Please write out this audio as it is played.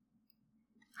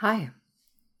Hi,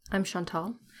 I'm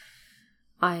Chantal.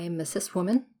 I'm a cis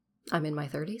woman. I'm in my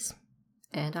 30s,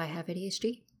 and I have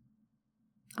ADHD.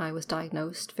 I was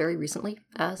diagnosed very recently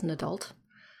as an adult,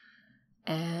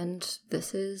 and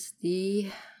this is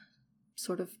the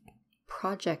sort of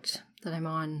project that I'm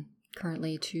on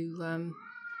currently to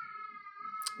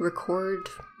record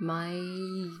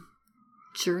my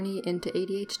journey into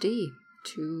ADHD,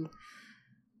 to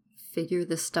figure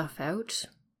this stuff out,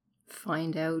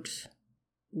 find out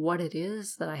what it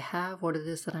is that I have, what it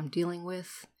is that I'm dealing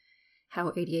with,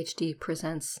 how ADHD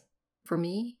presents for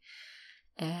me,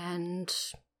 and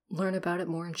learn about it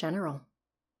more in general.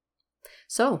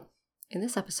 So, in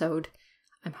this episode,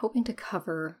 I'm hoping to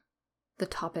cover the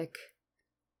topic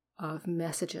of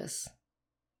messages.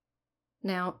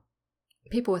 Now,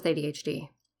 people with ADHD,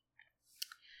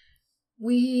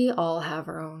 we all have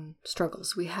our own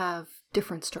struggles. We have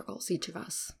different struggles, each of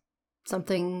us.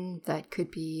 Something that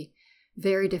could be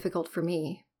very difficult for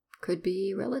me could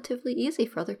be relatively easy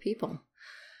for other people.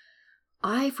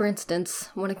 I, for instance,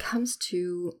 when it comes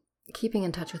to keeping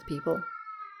in touch with people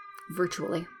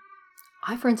virtually,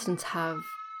 I, for instance, have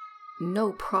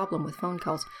no problem with phone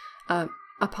calls.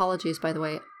 Apologies, by the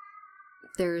way.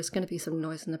 There's going to be some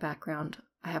noise in the background.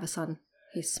 I have a son.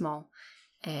 He's small.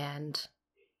 And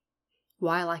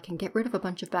while I can get rid of a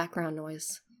bunch of background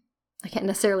noise, I can't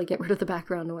necessarily get rid of the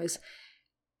background noise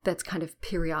that's kind of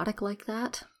periodic like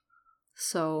that.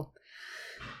 So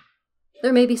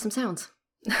there may be some sounds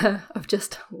of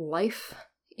just life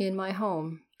in my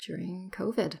home during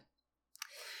COVID.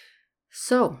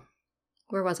 So,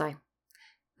 where was I?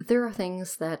 There are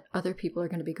things that other people are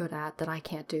going to be good at that I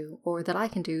can't do, or that I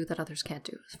can do that others can't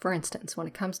do. For instance, when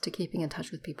it comes to keeping in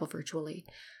touch with people virtually,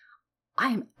 I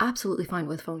am absolutely fine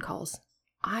with phone calls.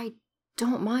 I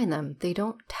don't mind them. They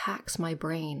don't tax my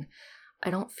brain. I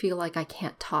don't feel like I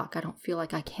can't talk. I don't feel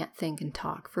like I can't think and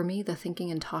talk. For me, the thinking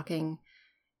and talking,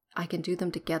 I can do them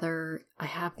together. I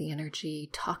have the energy.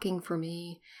 Talking for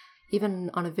me, even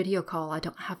on a video call, I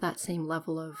don't have that same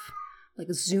level of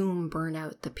like Zoom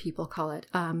burnout that people call it.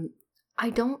 I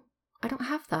don't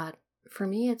have that. For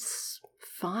me, it's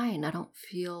fine. I don't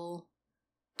feel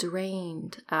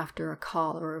drained after a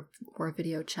call or a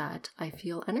video chat. I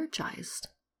feel energized.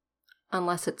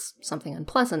 Unless it's something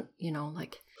unpleasant,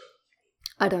 like,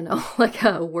 I don't know, like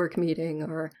a work meeting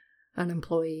or an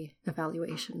employee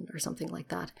evaluation or something like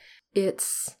that.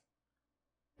 It's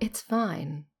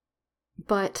fine.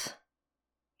 But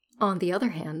on the other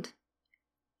hand,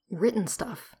 written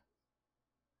stuff.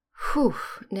 Whew,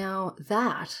 now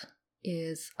that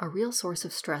is a real source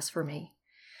of stress for me.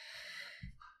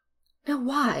 Now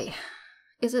why?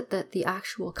 Is it that the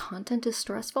actual content is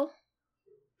stressful?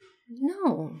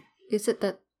 No. Is it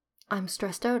that I'm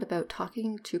stressed out about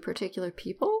talking to particular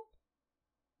people?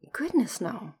 Goodness,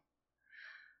 no.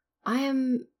 I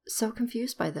am so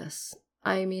confused by this.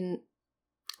 I mean,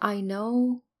 I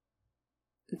know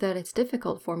that it's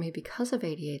difficult for me because of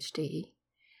ADHD,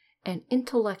 and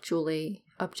intellectually,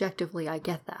 objectively, I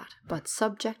get that. But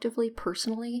subjectively,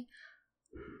 personally,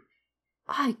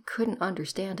 I couldn't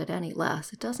understand it any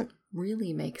less. It doesn't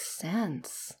really make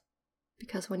sense.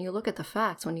 Because when you look at the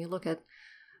facts, when you look at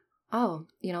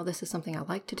this is something I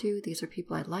like to do. These are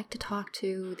people I'd like to talk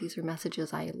to. These are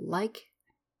messages I like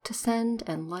to send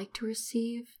and like to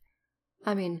receive.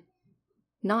 I mean,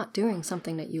 not doing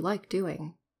something that you like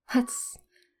doing. That's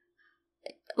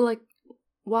like,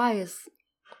 why?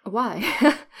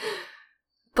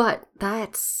 But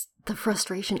that's the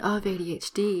frustration of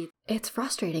ADHD. It's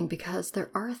frustrating because there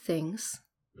are things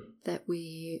that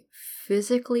we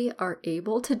physically are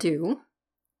able to do.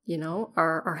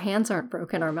 Our hands aren't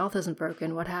broken, our mouth isn't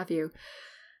broken, what have you.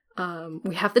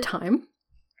 We have the time.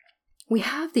 We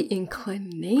have the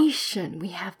inclination. We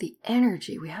have the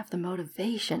energy. We have the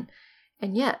motivation.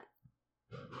 And yet,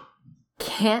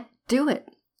 can't do it.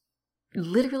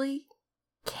 Literally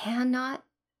cannot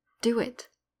do it.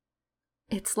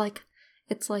 It's like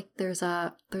there's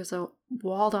a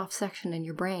walled off section in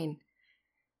your brain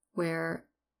where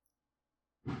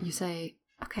you say,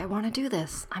 okay, I want to do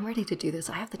this. I'm ready to do this.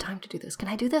 I have the time to do this. Can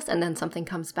I do this? And then something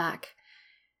comes back.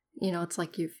 It's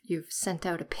like you've sent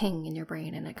out a ping in your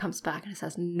brain and it comes back and it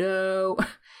says, no,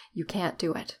 you can't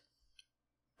do it.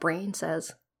 Brain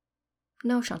says,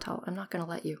 no, Chantal, I'm not going to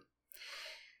let you.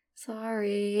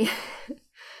 Sorry.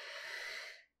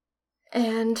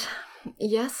 And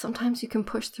yes, sometimes you can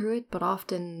push through it, but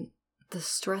often the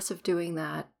stress of doing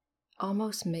that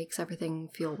almost makes everything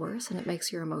feel worse, and it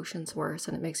makes your emotions worse,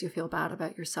 and it makes you feel bad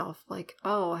about yourself. Like,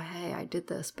 oh, hey, I did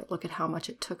this, but look at how much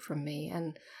it took from me.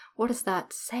 And what does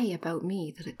that say about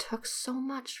me, that it took so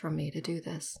much from me to do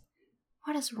this?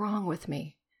 What is wrong with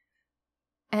me?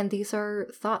 And these are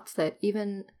thoughts that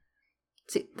even,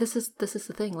 see, this is the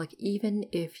thing, like, even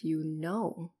if you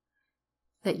know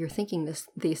that you're thinking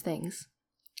these things,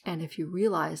 and if you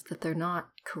realize that they're not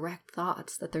correct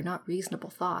thoughts, that they're not reasonable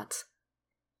thoughts,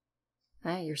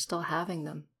 you're still having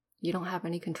them. You don't have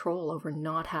any control over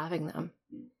not having them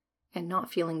and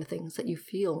not feeling the things that you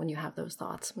feel when you have those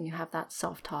thoughts, when you have that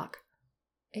self-talk.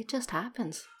 It just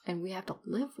happens, and we have to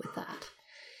live with that.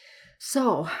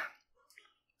 So,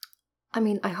 I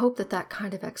mean, I hope that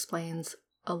kind of explains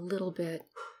a little bit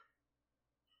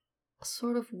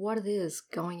sort of what it is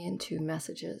going into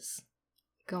messages,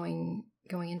 going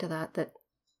into that,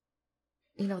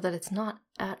 you know, that it's not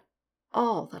at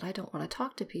all that I don't want to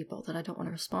talk to people, that I don't want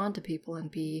to respond to people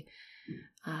and be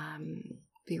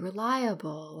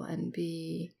reliable and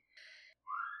be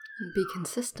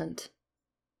consistent.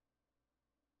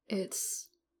 It's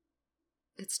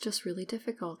just really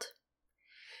difficult.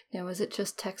 Now, is it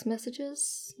just text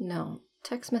messages? No,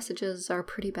 text messages are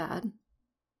pretty bad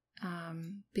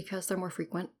because they're more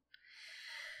frequent.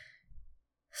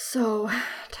 So,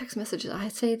 text messages,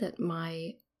 I'd say that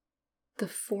the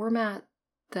format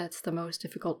that's the most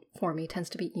difficult for me tends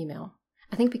to be email.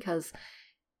 I think because,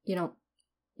 you know,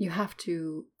 you have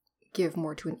to give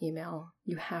more to an email.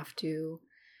 You have to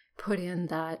put in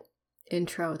that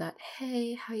intro, that,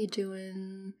 hey, how you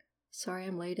doing? Sorry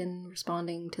I'm late in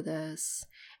responding to this.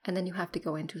 And then you have to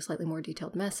go into a slightly more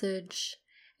detailed message.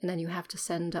 And then you have to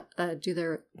send,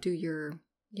 do your,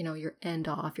 you know, your end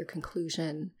off, your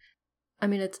conclusion. I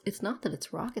mean, it's not that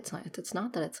it's rocket science. It's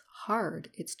not that it's hard.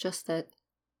 It's just that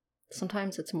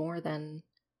sometimes it's more than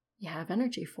you have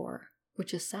energy for,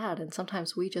 which is sad. And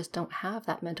sometimes we just don't have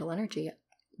that mental energy.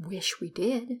 Wish we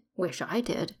did. Wish I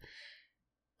did.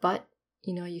 But,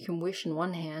 you know, you can wish in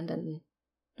one hand and,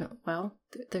 well,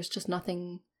 there's just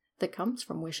nothing that comes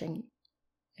from wishing.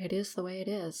 It is the way it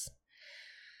is.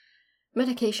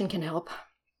 Medication can help.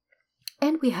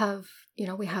 And we have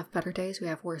better days. We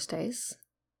have worse days.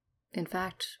 In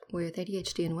fact, with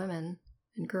ADHD in women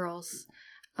and girls,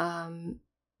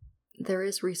 there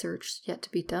is research yet to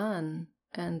be done,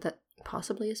 and that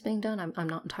possibly is being done. I'm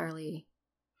not entirely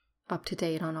up to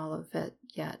date on all of it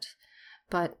yet,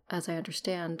 but as I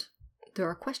understand, there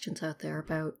are questions out there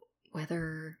about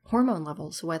whether hormone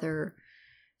levels, whether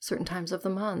certain times of the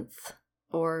month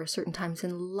or certain times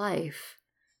in life,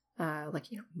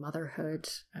 like, you know, motherhood,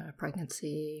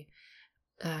 pregnancy,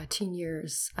 teen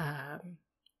years,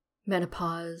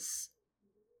 menopause,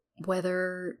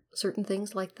 whether certain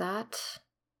things like that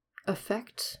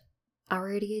affect our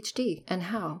ADHD and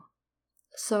how.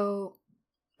 So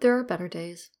there are better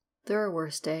days, there are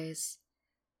worse days,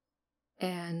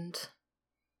 and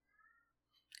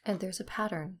there's a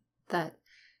pattern that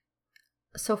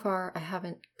so far I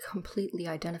haven't completely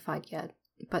identified yet,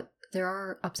 but there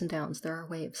are ups and downs, there are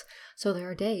waves. So there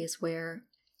are days where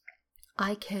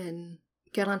I can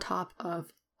get on top of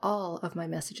all of my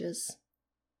messages,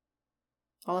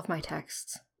 all of my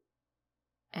texts,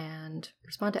 and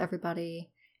respond to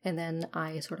everybody. And then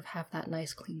I sort of have that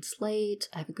nice clean slate.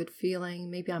 I have a good feeling.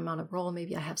 Maybe I'm on a roll.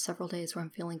 Maybe I have several days where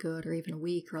I'm feeling good, or even a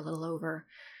week or a little over,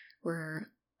 where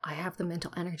I have the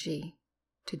mental energy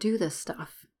to do this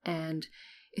stuff. And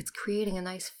it's creating a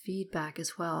nice feedback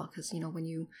as well. Because, you know, when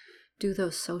you do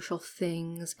those social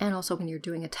things, and also when you're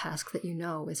doing a task that you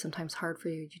know is sometimes hard for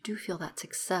you, you do feel that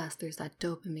success. There's that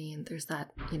dopamine. There's that,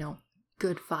 you know,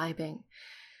 good vibing.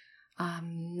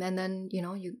 And then, you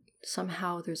know,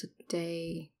 there's a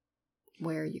day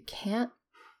where you can't.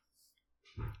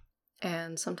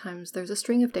 And sometimes there's a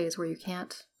string of days where you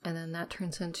can't. And then that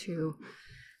turns into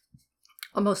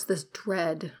almost this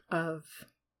dread of,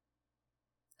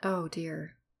 oh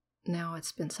dear, now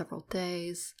it's been several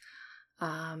days.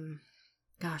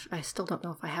 Gosh, I still don't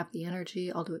know if I have the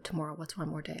energy. I'll do it tomorrow. What's one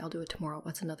more day? I'll do it tomorrow.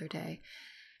 What's another day?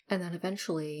 And then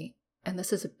eventually, and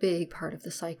this is a big part of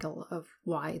the cycle of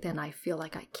why then I feel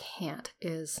like I can't,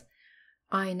 is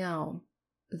I know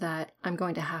that I'm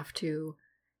going to have to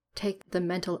take the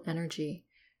mental energy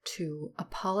to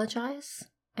apologize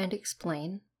and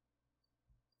explain,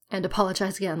 and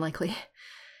apologize again, likely,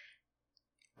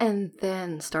 and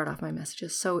then start off my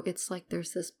messages. So it's like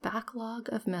there's this backlog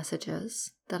of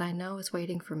messages that I know is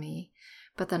waiting for me,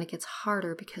 but then it gets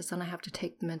harder because then I have to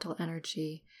take the mental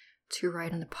energy to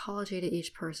write an apology to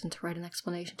each person, to write an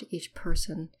explanation to each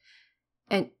person.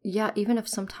 And yeah, even if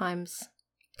sometimes,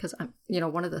 because I'm, you know,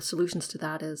 one of the solutions to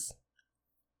that is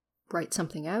write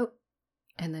something out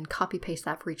and then copy paste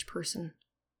that for each person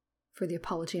for the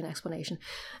apology and explanation.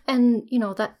 And, you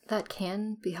know, that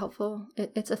can be helpful.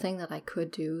 It's a thing that I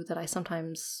could do, that I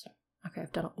sometimes, okay,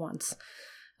 I've done it once,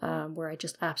 where I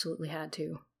just absolutely had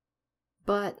to.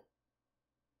 But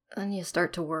then you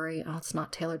start to worry, oh, it's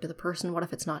not tailored to the person. What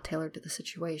if it's not tailored to the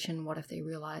situation? What if they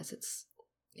realize it's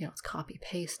copy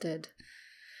pasted?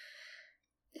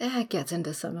 It gets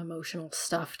into some emotional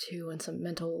stuff too, and some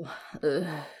mental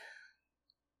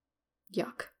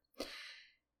yuck.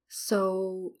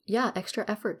 So yeah, extra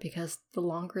effort, because the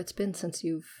longer it's been since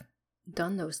you've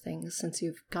done those things, since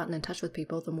you've gotten in touch with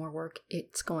people, the more work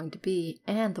it's going to be,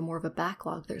 and the more of a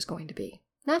backlog there's going to be,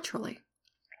 naturally.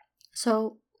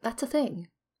 So that's a thing.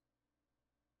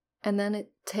 And then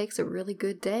it takes a really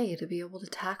good day to be able to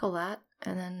tackle that,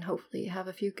 and then hopefully you have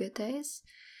a few good days,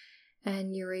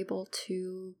 and you're able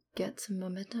to get some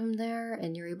momentum there,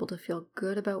 and you're able to feel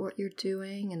good about what you're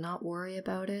doing and not worry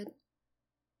about it.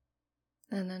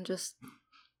 And then just,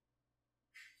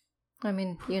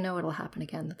 it'll happen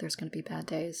again, that there's going to be bad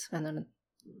days, and then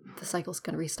the cycle's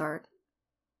going to restart.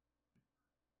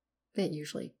 It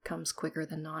usually comes quicker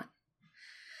than not.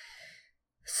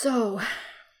 So,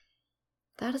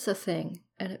 that is a thing,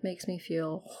 and it makes me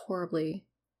feel horribly,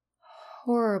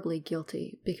 horribly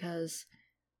guilty, because,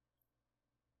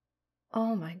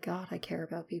 oh my God, I care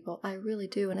about people. I really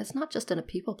do, and it's not just in a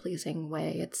people-pleasing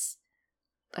way.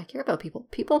 I care about people.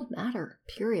 People matter,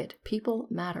 period. People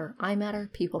matter. I matter.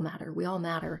 People matter. We all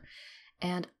matter.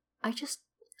 And I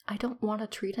don't want to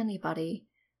treat anybody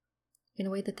in a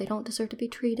way that they don't deserve to be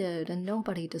treated, and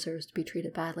nobody deserves to be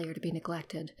treated badly or to be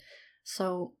neglected.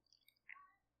 So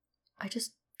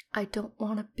I don't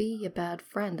want to be a bad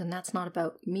friend, and that's not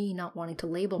about me not wanting to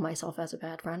label myself as a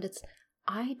bad friend. It's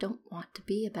I don't want to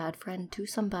be a bad friend to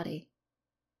somebody.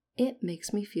 It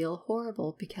makes me feel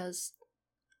horrible because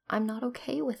I'm not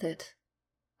okay with it.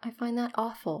 I find that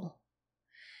awful.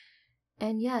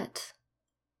 And yet,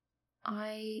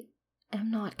 I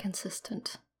am not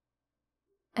consistent.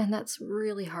 And that's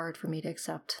really hard for me to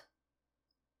accept.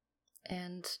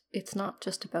 And it's not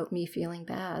just about me feeling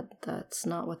bad. That's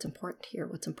not what's important here.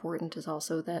 What's important is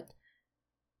also that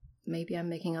maybe I'm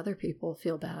making other people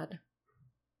feel bad.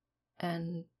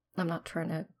 And I'm not trying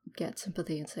to get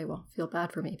sympathy and say, well, feel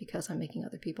bad for me because I'm making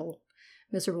other people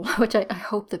miserable, which I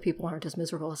hope that people aren't as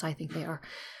miserable as I think they are.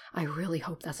 I really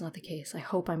hope that's not the case. I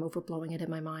hope I'm overblowing it in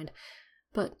my mind.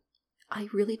 But I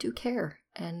really do care.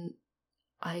 And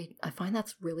I find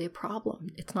that's really a problem.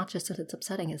 It's not just that it's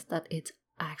upsetting, it's that it's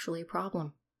actually a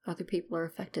problem. Other people are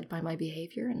affected by my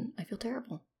behavior, and I feel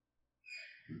terrible.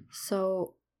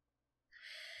 So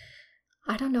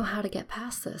I don't know how to get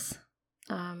past this.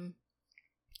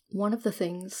 One of the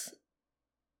things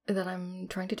that I'm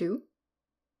trying to do,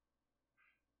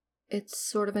 it's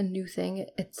sort of a new thing.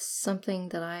 It's something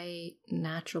that I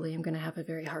naturally am going to have a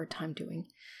very hard time doing.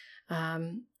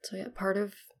 So yeah, part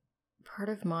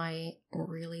of my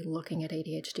really looking at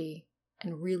ADHD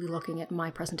and really looking at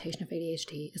my presentation of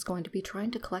ADHD is going to be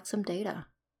trying to collect some data.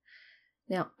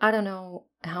 Now, I don't know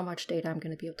how much data I'm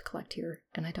going to be able to collect here,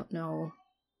 and I don't know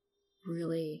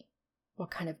really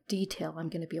what kind of detail I'm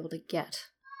going to be able to get.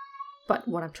 But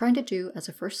what I'm trying to do as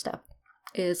a first step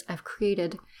is I've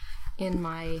created in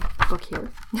my book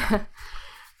here,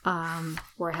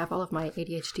 where I have all of my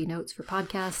ADHD notes for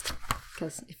podcast,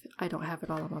 because if I don't have it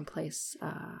all in one place,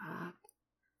 I'm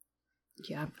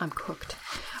cooked.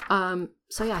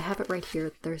 So yeah, I have it right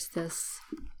here. There's this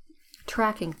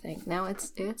tracking thing. Now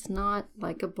it's not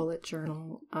like a bullet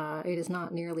journal. It is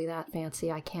not nearly that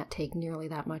fancy. I can't take nearly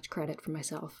that much credit for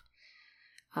myself.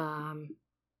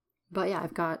 But yeah,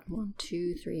 I've got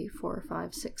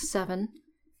 7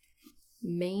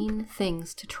 main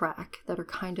things to track that are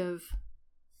kind of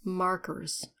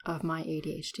markers of my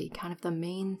ADHD, kind of the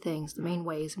main things, the main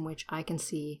ways in which I can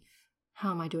see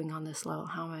how am I doing on this level,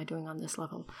 how am I doing on this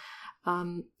level.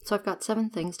 So I've got 7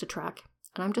 things to track,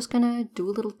 and I'm just going to do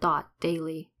a little dot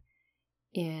daily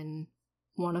in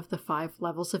one of the 5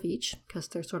 levels of each, because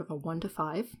there's sort of a 1 to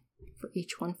 5 for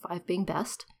each one, 5 being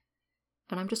best.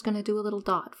 And I'm just going to do a little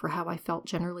dot for how I felt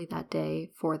generally that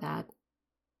day for that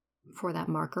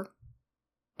marker.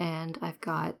 And I've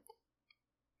got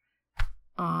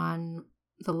on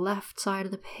the left side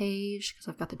of the page, because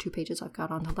I've got the 2 pages, I've got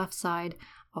on the left side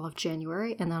all of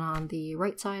January, and then on the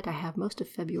right side I have most of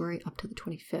February up to the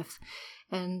 25th.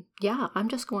 And yeah, I'm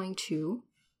just going to,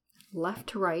 left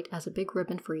to right as a big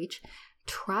ribbon for each,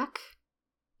 track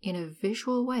in a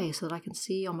visual way so that I can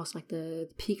see almost like the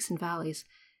peaks and valleys.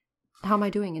 How am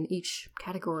I doing in each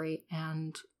category,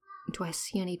 and do I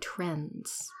see any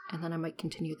trends? And then I might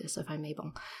continue this if I'm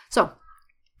able. So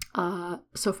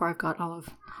far I've got all of,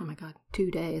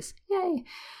 2 days, yay,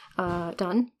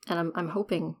 done. And I'm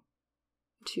hoping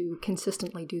to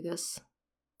consistently do this.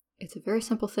 It's a very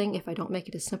simple thing. If I don't make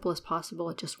it as simple as possible,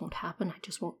 it just won't happen. I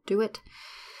just won't do it.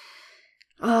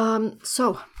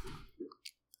 So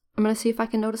I'm going to see if I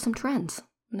can notice some trends.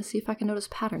 I'm going to see if I can notice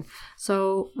pattern.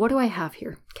 So what do I have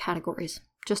here? Categories,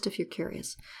 just if you're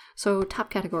curious. So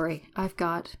top category, I've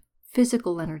got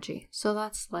physical energy. So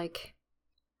that's like,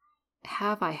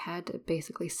 have I had to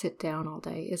basically sit down all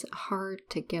day? Is it hard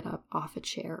to get up off a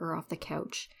chair or off the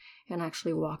couch and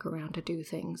actually walk around to do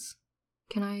things?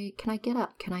 Can I get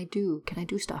up? Can I do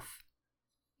stuff?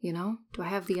 You know, do I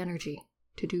have the energy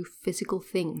to do physical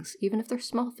things, even if they're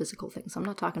small physical things? I'm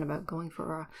not talking about going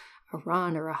for a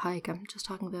run or a hike. I'm just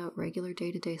talking about regular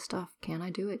day-to-day stuff. Can I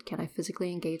do it? Can I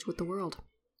physically engage with the world?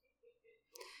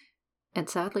 And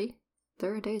sadly,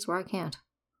 there are days where I can't.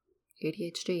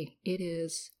 ADHD, it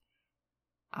is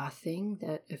a thing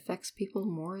that affects people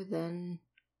more than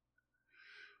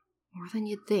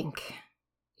you'd think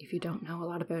if you don't know a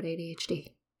lot about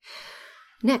ADHD.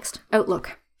 Next,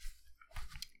 outlook.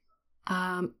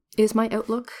 Is my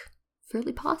outlook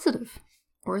fairly positive,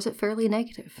 or is it fairly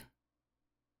negative?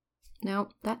 Now,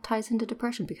 that ties into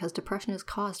depression, because depression is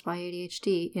caused by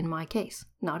ADHD in my case.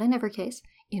 Not in every case,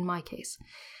 in my case.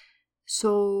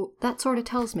 So that sort of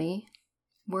tells me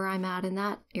where I'm at in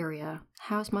that area.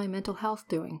 How's my mental health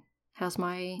doing? How's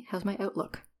my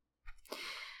outlook?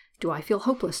 Do I feel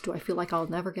hopeless? Do I feel like I'll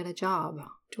never get a job?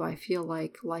 Do I feel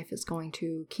like life is going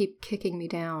to keep kicking me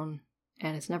down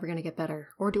and it's never going to get better?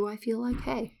 Or do I feel like,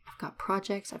 hey, I've got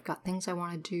projects, I've got things I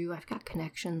want to do, I've got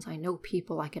connections, I know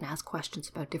people, I can ask questions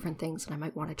about different things that I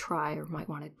might want to try or might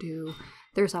want to do.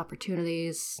 There's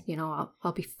opportunities,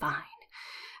 I'll be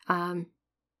fine.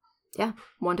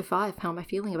 1 to 5, how am I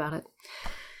feeling about it?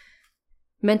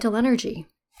 Mental energy.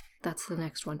 That's the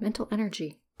next one. Mental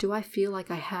energy. Do I feel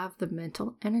like I have the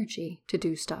mental energy to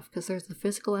do stuff? Because there's the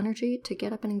physical energy to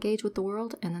get up and engage with the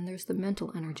world, and then there's the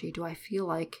mental energy. Do I feel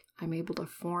like I'm able to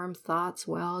form thoughts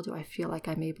well? Do I feel like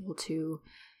I'm able to,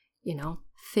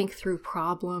 think through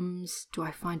problems? Do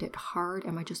I find it hard?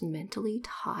 Am I just mentally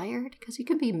tired? Because you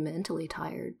can be mentally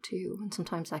tired too, and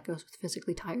sometimes that goes with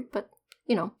physically tired, but,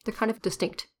 they're kind of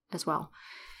distinct as well.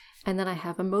 And then I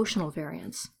have emotional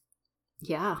variance.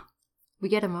 Yeah, we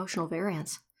get emotional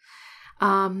variance.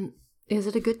 Is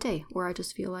it a good day where I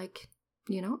just feel like,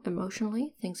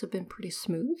 emotionally things have been pretty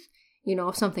smooth?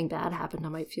 If something bad happened, I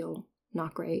might feel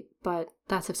not great, but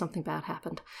that's if something bad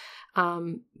happened.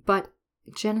 But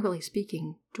generally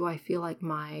speaking, do I feel like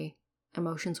my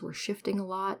emotions were shifting a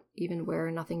lot, even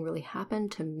where nothing really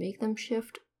happened to make them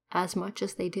shift as much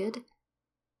as they did?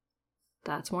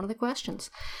 That's one of the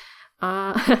questions.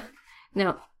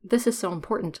 Now, this is so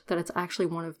important that it's actually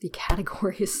one of the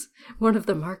categories, one of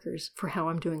the markers for how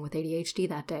I'm doing with ADHD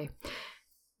that day.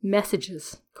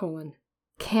 Messages,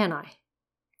 can I?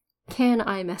 Can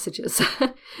I messages?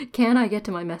 Can I get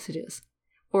to my messages?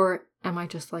 Or am I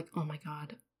just like, oh my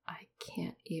God, I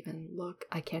can't even look.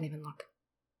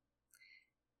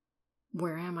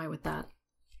 Where am I with that?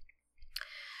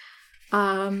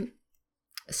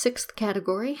 6th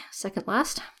category, second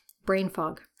last. Brain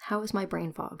fog. How is my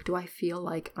brain fog? Do I feel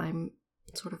like I'm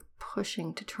sort of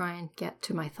pushing to try and get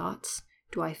to my thoughts?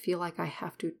 Do I feel like I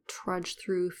have to trudge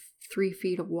through 3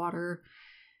 feet of water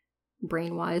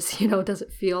brain-wise? Does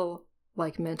it feel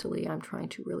like mentally I'm trying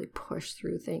to really push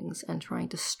through things and trying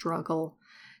to struggle,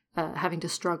 having to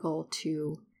struggle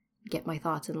to get my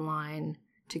thoughts in line,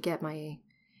 to get my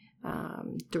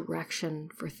direction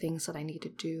for things that I need to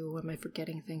do? Am I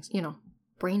forgetting things?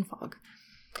 Brain fog.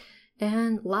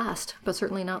 And last, but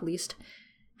certainly not least,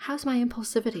 how's my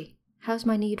impulsivity? How's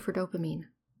my need for dopamine?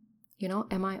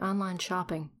 Am I online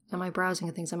shopping? Am I browsing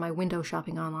at things? Am I window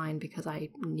shopping online because I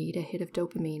need a hit of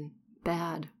dopamine?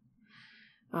 Bad.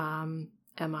 Am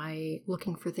I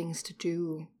looking for things to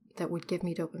do that would give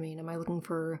me dopamine? Am I looking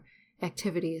for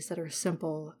activities that are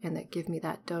simple and that give me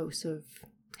that dose of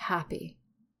happy?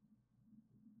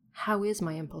 How is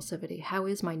my impulsivity? How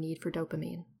is my need for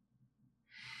dopamine?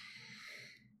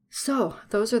 So,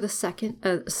 those are the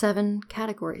 7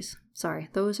 categories.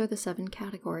 Those are the 7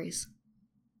 categories.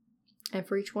 And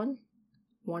for each one,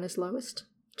 1 is lowest,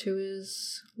 2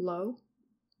 is low,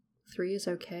 3 is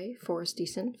okay, 4 is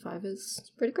decent, 5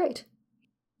 is pretty great.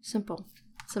 Simple.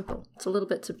 It's a little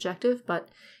bit subjective, but,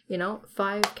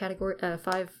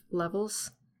 5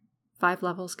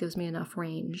 levels gives me enough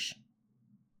range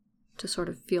to sort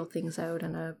of feel things out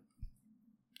in a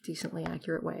decently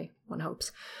accurate way, one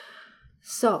hopes.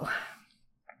 So,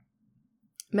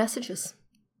 messages.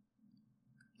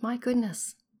 My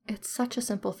goodness, it's such a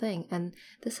simple thing. And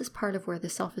this is part of where the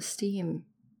self-esteem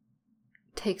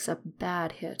takes a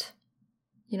bad hit.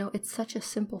 It's such a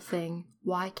simple thing.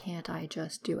 Why can't I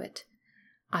just do it?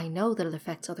 I know that it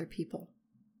affects other people.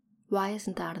 Why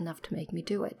isn't that enough to make me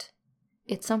do it?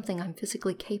 it's something I'm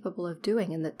physically capable of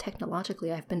doing and that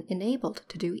technologically I've been enabled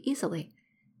to do easily.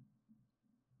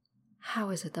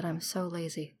 How is it that I'm so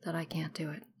lazy that I can't do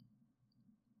it?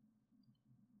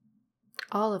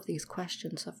 All of these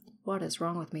questions of what is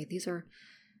wrong with me, these are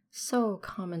so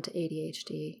common to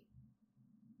ADHD.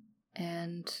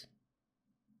 And,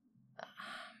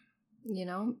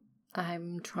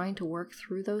 I'm trying to work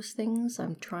through those things.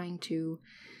 I'm trying to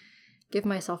give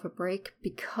myself a break,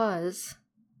 because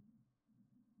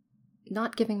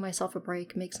not giving myself a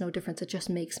break makes no difference. It just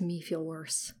makes me feel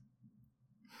worse.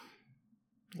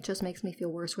 It just makes me feel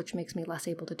worse, which makes me less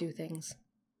able to do things.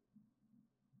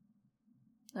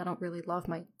 I don't really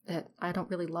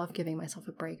love giving myself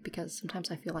a break, because sometimes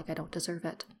I feel like I don't deserve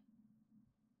it.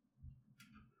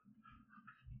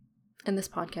 In this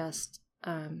podcast,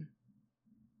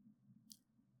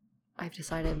 I've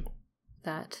decided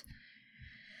that,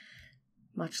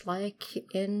 much like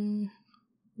in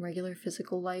regular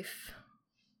physical life,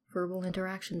 verbal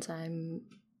interactions, I'm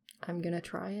going to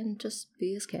try and just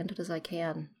be as candid as I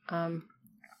can.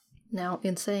 Now,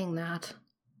 in saying that,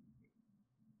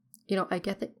 I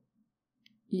get that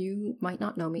you might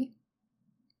not know me.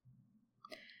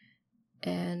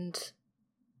 And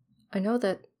I know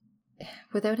that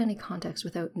without any context,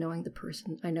 without knowing the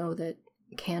person, I know that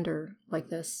candor like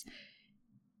this,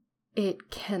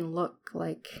 it can look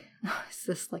like, is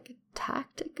this like a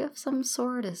tactic of some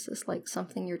sort? Is this like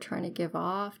something you're trying to give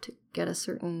off to get a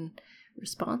certain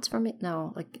response from it?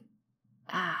 No,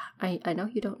 I know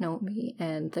you don't know me,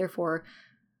 and therefore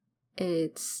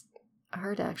it's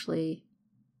hard to actually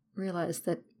realize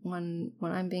that when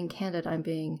I'm being candid, I'm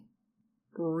being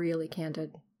really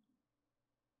candid.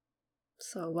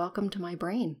 So welcome to my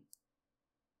brain.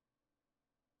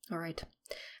 All right.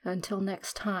 Until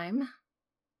next time,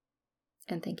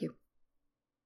 and thank you.